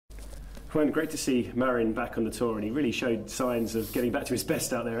Juan, great to see Marin back on the tour, and he really showed signs of getting back to his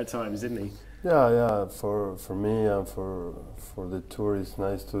best out there at times, didn't he? Yeah. For me and for the tour, it's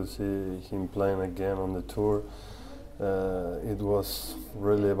nice to see him playing again on the tour. It was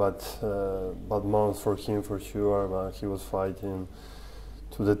really bad month for him for sure, but he was fighting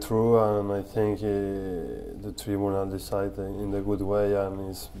to the truth, and I think the tribunal decided in a good way, and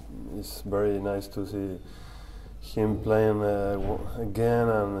it's very nice to see him playing again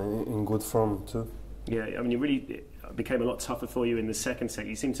and in good form too. Yeah, I mean, it really became a lot tougher for you in the second set.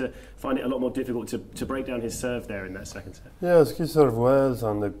 You seem to find it a lot more difficult to break down his serve there in that second set. Yes, he serves well,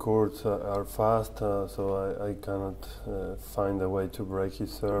 and the courts are fast, so I cannot find a way to break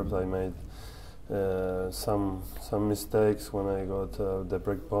his serve. I made some mistakes when I got the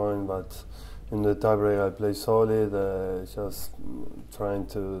break point, but in the tiebreak I play solid, just trying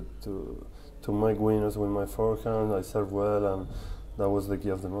to make winners with my forehand. I serve well, and that was the key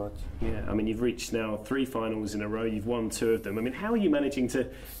of the match. Yeah, I mean, you've reached now 3 finals in a row. You've won 2 of them. I mean, how are you managing to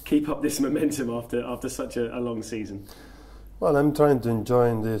keep up this momentum after such a long season? Well, I'm trying to enjoy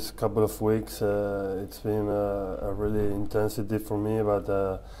in this couple of weeks. It's been a really intensity for me,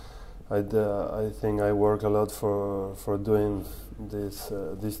 but I think I work a lot for doing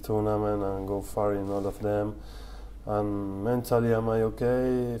this tournament and go far in all of them. And mentally, am I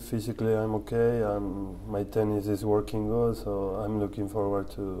okay? Physically, I'm okay, and my tennis is working good. So I'm looking forward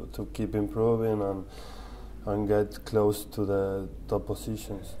to keep improving and get close to the top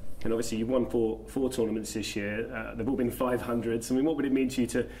positions. And obviously, you've won four tournaments this year. They've all been 500s. I mean, what would it mean to you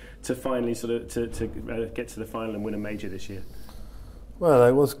to finally sort of to get to the final and win a major this year? Well,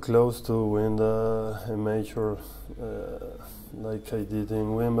 I was close to win a major like I did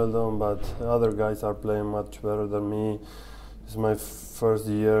in Wimbledon, but other guys are playing much better than me. It's my first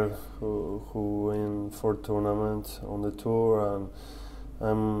year who win 4 tournaments on the tour,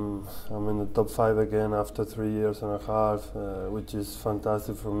 and I'm in the top 5 again after 3 years and a half, which is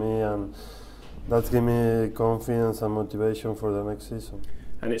fantastic for me, and that's given me confidence and motivation for the next season.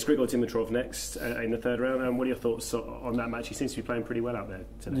 And it's Grigor Dimitrov next in the 3rd round. And what are your thoughts on that match? He seems to be playing pretty well out there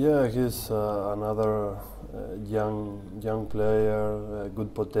today. Yeah, he's another young player,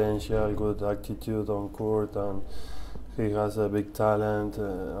 good potential, good attitude on court, and he has a big talent,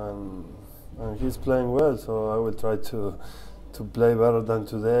 and he's playing well. So I will try to play better than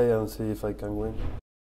today and see if I can win.